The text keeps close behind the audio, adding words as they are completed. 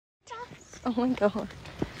Oh my god.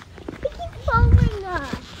 They keep following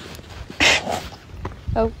us.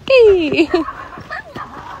 Okay.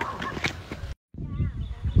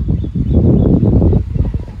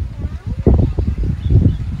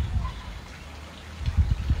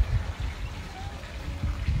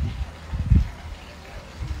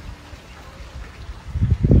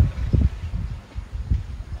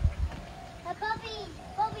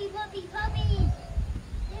 Puppies.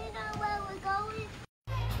 Do you know where we're going?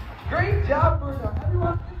 Great job, Bruno.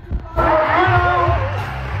 Everyone,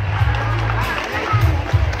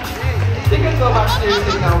 you can go back to your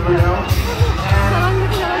seat now, Bruno. And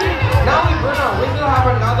now with Bruno, we still have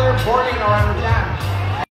another boarding orangutan.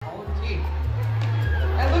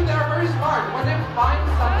 And look, they're very smart. When they find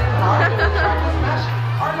something hard, they will try to smash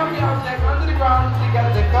part of the object onto the ground to get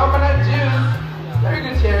the coconut juice. Very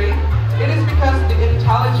good, Cherry. It is because the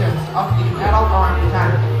intelligence of the adult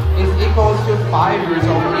orangutan is equal to 5 years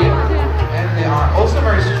old kid, and they are also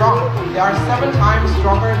very strong. They are 7 times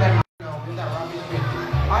stronger than with that rubbish bin.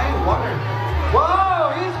 I wonder.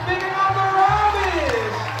 Whoa, he's picking up the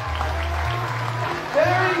rubbish.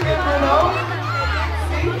 Very good, Bruno.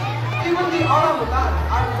 See, even the orangutans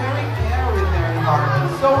are very care with their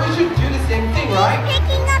environment. So we should do the same thing, right?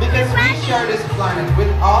 Because we share this planet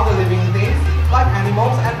with all the living things, like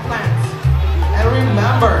animals and plants. And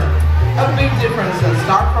remember, a big difference that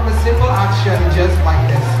start from a simple action just like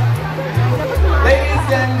this. Ladies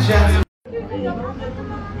and gentlemen.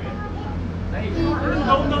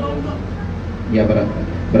 Ya,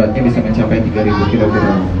 beratnya bisa mencapai 3.000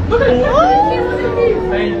 kilogram.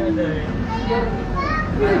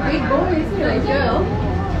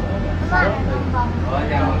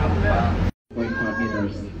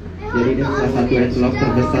 Jadi dia salah satu antelope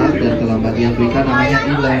terbesar dan terlambat di Afrika, namanya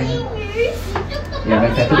eland. Ya,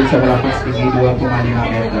 mereka itu bisa melepas tinggi 2,5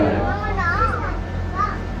 meter.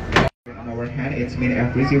 On our hand, it's mean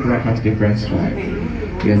every zebra has different stripe.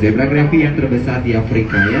 Ya, zebra gravy yang terbesar di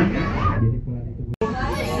Afrika ya.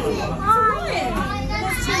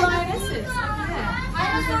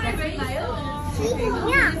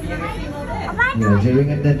 Yeah, during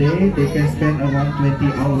the day, they can spend around 20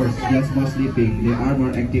 hours just for sleeping. They are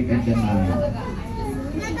more active at the night.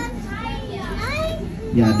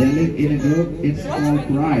 Yeah, they live in a group. It's called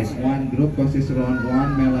pride. One group consists around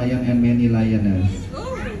one male lion and many lioness.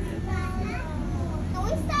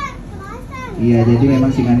 Iya, jadi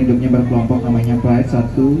memang singa hidupnya berkelompok, namanya pride.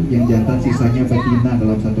 Satu yang jantan, sisanya betina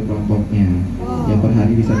dalam satu kelompoknya. Yang per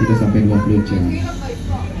hari bisa 3 sampai 20 jam.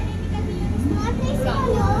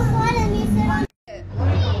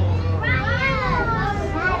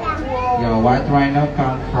 Yeah, white rhino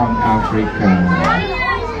come from Africa.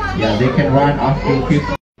 Yeah, they can run up to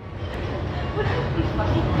 50.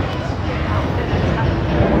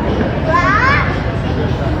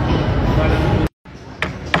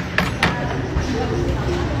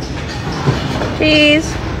 Cheese.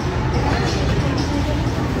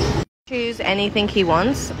 Choose anything he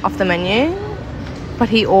wants off the menu, but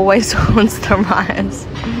he always wants the rice.